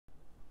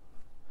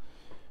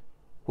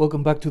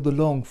Welcome back to the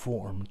long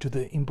form, to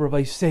the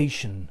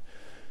improvisation,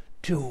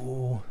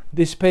 to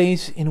the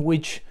space in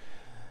which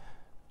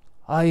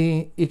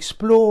I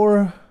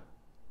explore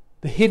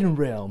the hidden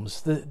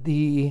realms,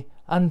 the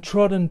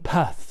untrodden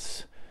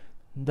paths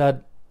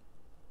that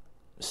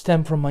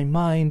stem from my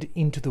mind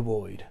into the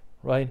void,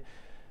 right?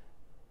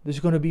 There's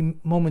going to be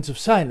moments of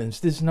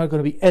silence. This is not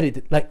going to be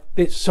edited like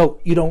this,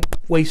 so you don't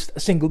waste a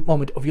single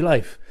moment of your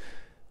life.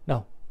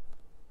 No.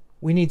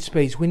 We need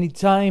space. We need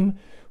time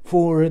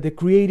for the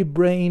creative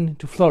brain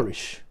to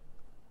flourish.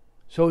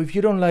 So if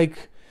you don't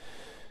like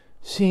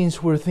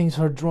scenes where things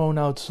are drawn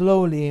out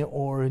slowly,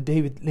 or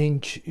David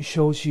Lynch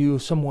shows you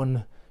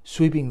someone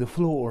sweeping the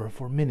floor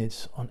for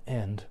minutes on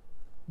end,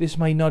 this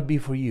might not be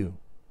for you.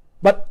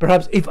 But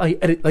perhaps if I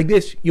edit like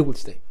this, you will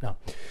stay. Now,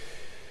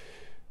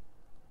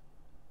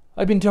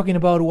 I've been talking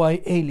about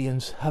why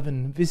aliens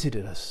haven't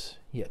visited us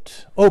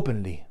yet,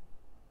 openly.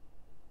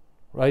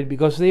 Right?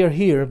 Because they are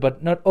here,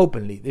 but not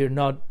openly. They're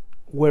not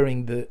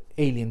wearing the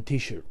alien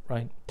t-shirt,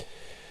 right?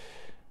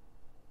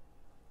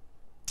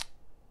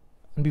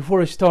 And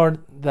before I start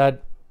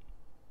that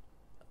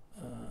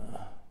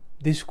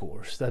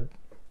discourse, that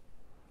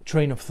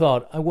train of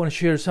thought, I want to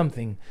share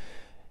something.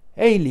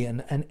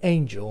 Alien and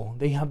angel,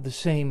 they have the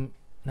same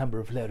number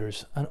of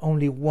letters, and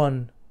only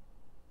one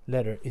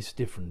letter is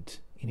different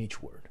in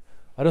each word.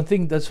 I don't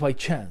think that's by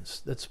chance,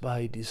 that's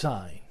by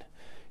design.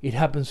 It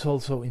happens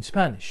also in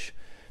Spanish,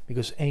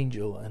 because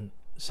angel and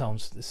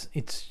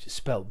it's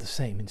spelled the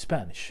same in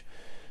Spanish,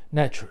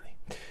 naturally.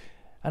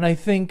 And I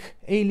think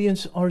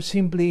aliens are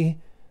simply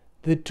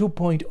the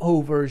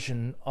 2.0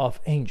 version of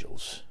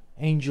angels.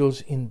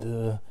 Angels in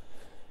the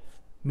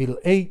Middle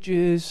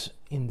Ages,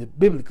 in the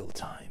biblical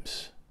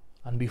times,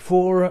 and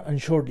before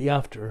and shortly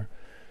after,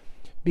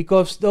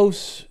 because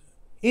those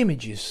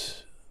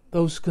images,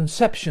 those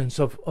conceptions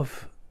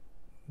of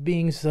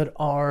beings that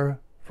are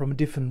from a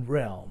different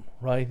realm,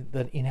 right,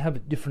 that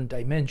inhabit different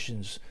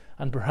dimensions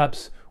and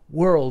perhaps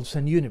worlds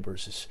and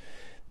universes,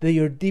 they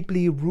are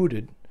deeply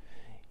rooted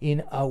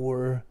in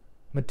our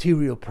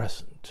material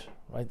present,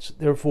 right? So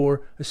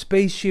therefore, a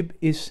spaceship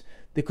is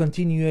the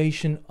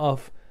continuation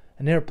of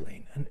an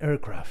airplane, an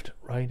aircraft,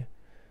 right?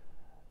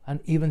 And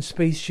even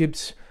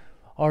spaceships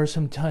are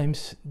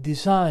sometimes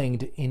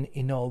designed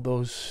in all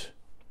those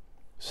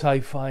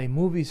sci-fi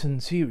movies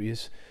and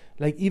series,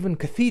 like even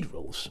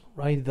cathedrals,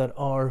 right, that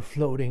are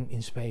floating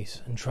in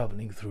space and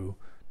traveling through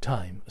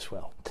time as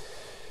well.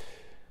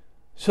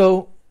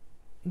 So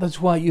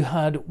that's why you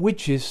had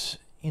witches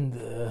in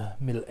the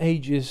Middle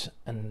Ages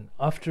and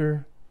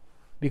after,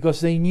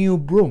 because they knew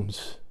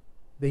brooms.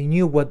 They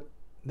knew what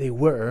they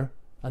were,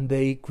 and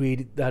they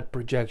created that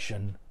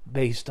projection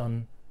based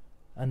on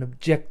an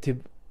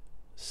objective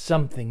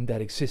something that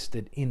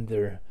existed in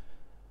their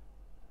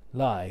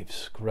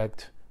lives,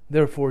 correct?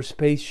 Therefore,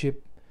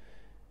 spaceship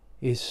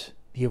is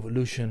the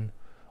evolution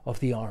of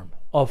the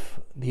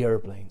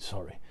airplane,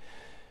 sorry.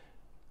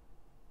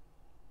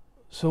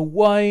 So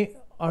why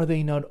are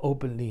they not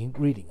openly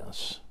greeting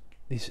us,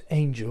 these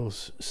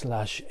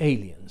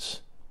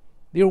angels/aliens?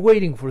 They're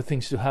waiting for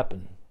things to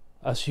happen,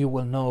 as you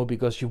will know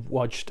because you've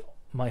watched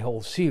my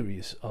whole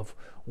series of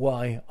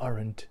why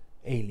aren't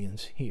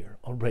aliens here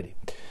already.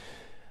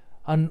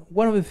 And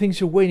one of the things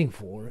you're waiting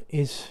for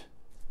is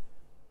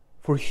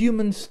for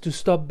humans to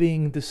stop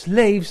being the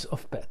slaves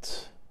of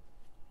pets.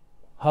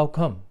 How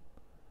come?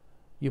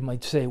 You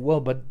might say, well,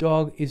 but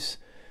dog is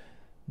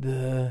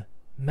the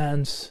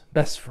man's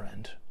best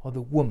friend, or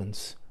the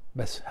woman's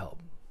best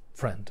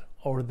friend,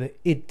 or the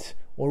it,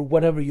 or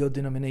whatever your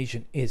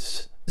denomination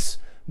is,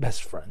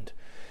 best friend.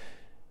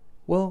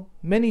 Well,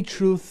 many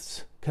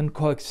truths can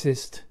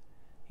coexist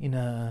in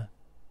an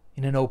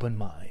open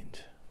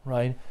mind,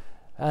 right?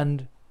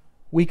 And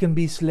we can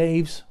be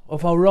slaves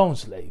of our own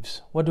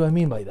slaves. What do I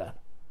mean by that?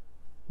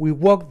 We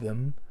walk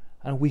them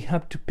and we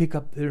have to pick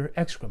up their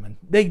excrement.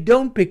 They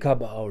don't pick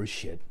up our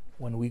shit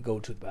when we go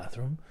to the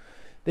bathroom.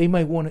 They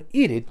might want to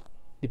eat it,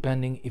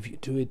 depending if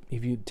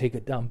you take a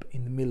dump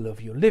in the middle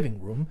of your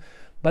living room,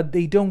 but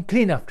they don't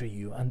clean after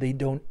you and they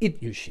don't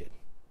eat your shit.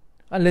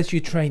 Unless you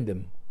train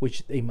them,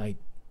 which they might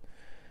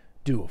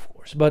do, of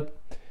course. But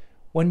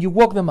when you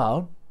walk them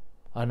out,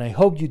 and I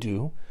hope you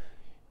do,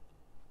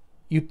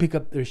 you pick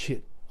up their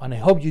shit. And I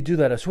hope you do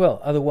that as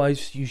well.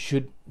 Otherwise, you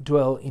should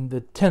dwell in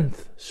the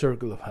 10th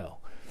circle of hell.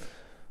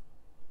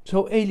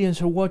 So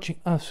aliens are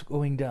watching us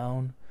going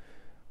down,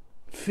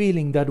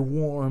 feeling that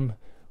warm,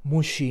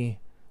 mushy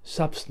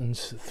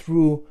substance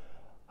through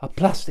a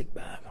plastic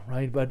bag,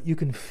 right? But you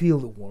can feel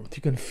the warmth.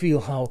 You can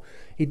feel how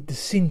it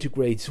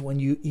disintegrates when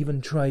you even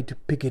try to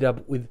pick it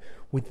up with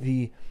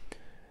the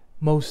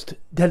most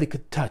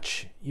delicate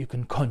touch you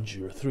can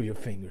conjure through your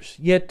fingers.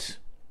 Yet,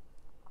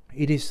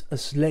 it is a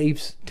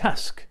slave's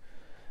task.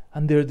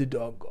 And there the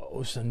dog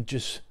goes and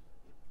just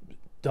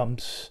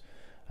dumps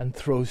and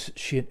throws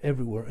shit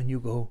everywhere, and you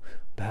go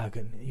back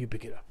and you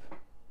pick it up.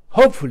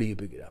 Hopefully you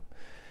pick it up.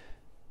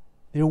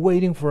 They're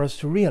waiting for us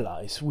to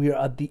realize we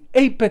are at the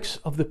apex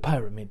of the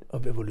pyramid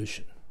of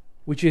evolution,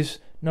 which is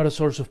not a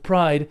source of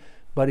pride,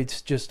 but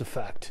it's just a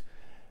fact.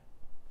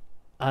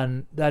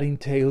 And that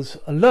entails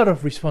a lot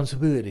of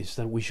responsibilities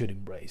that we should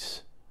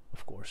embrace.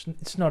 Of course,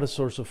 it's not a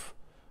source of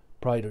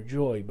pride or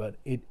joy, but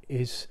it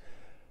is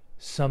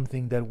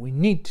something that we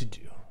need to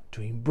do,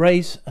 to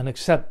embrace and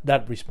accept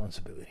that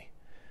responsibility.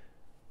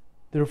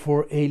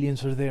 Therefore,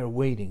 aliens are there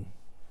waiting.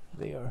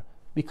 They are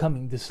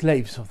becoming the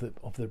slaves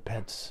of their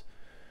pets.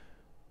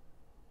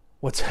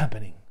 What's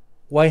happening?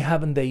 Why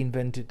haven't they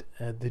invented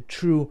the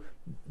true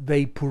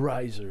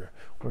vaporizer,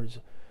 where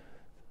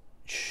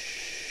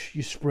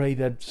you spray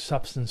that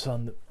substance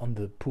on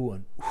the poo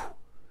and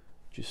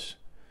just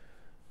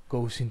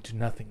goes into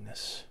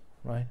nothingness,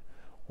 right?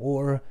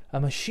 Or a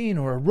machine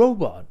or a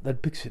robot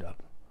that picks it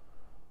up.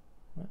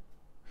 Right?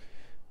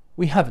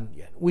 We haven't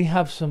yet. We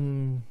have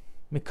some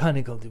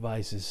mechanical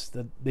devices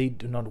that they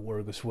do not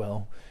work as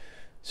well.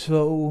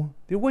 So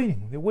they're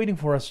waiting. They're waiting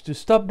for us to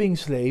stop being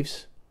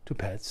slaves to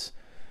pets,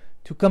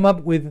 to come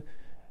up with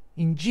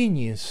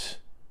ingenious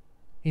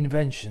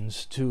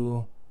inventions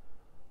to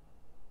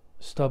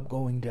stop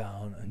going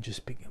down and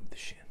just picking up the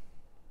shit.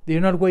 They're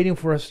not waiting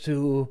for us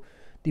to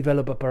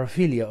develop a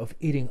paraphilia of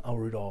eating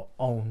our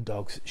own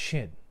dog's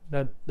shit.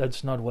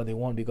 That's not what they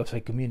want, because I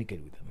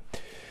communicate with them.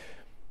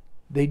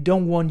 They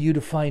don't want you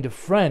to find a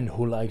friend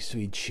who likes to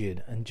eat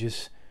shit and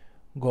just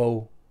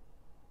go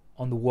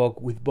on the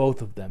walk with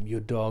both of them,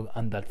 your dog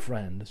and that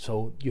friend,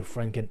 so your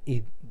friend can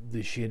eat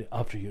the shit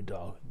after your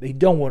dog. They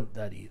don't want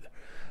that either.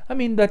 I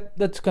mean,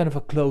 that's kind of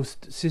a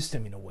closed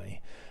system in a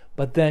way.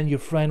 But then your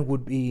friend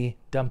would be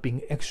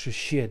dumping extra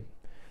shit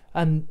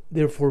and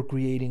therefore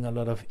creating a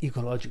lot of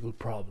ecological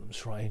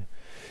problems, right?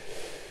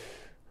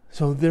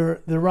 So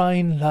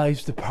therein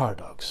lies the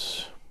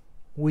paradox.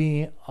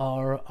 We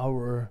are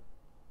our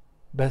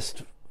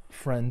best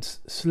friends'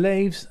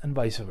 slaves and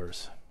vice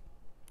versa.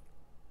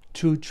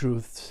 Two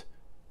truths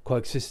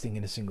coexisting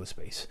in a single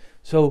space.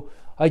 So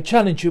I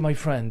challenge you, my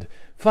friend,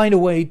 find a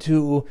way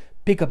to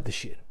pick up the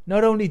shit.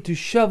 Not only to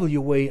shovel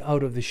your way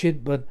out of the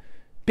shit, but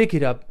pick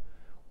it up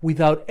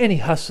without any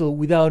hustle,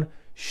 without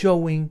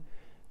showing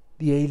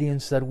the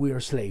aliens that we are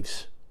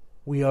slaves.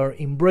 We are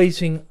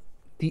embracing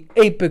the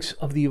apex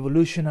of the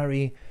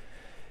evolutionary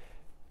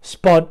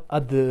spot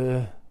at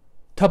the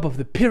top of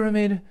the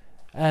pyramid,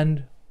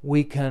 and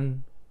we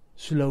can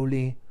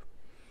slowly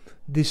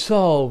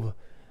dissolve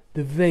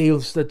the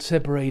veils that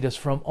separate us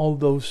from all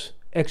those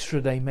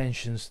extra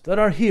dimensions that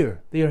are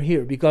here. They are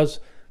here because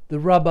the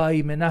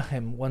Rabbi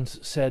Menachem once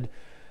said,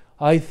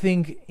 I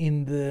think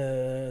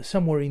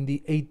somewhere in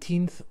the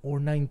 18th or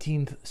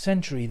 19th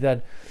century,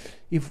 that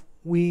if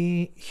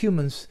we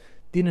humans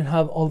didn't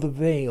have all the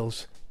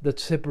veils that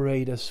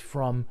separate us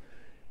from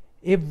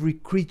every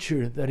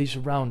creature that is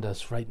around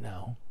us right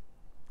now,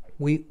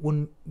 we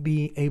wouldn't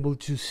be able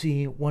to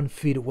see 1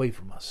 foot away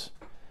from us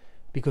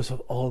because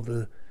of all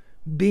the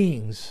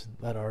beings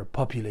that are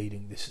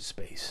populating this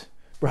space.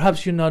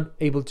 Perhaps you're not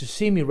able to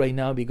see me right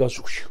now because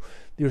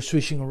they're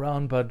swishing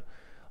around, but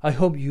I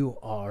hope you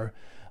are,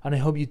 and I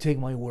hope you take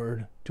my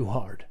word to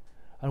heart,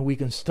 and we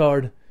can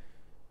start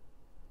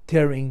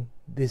tearing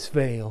this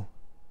veil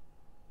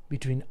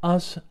between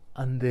us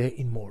and the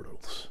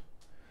immortals.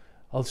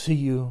 I'll see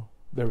you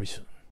very soon.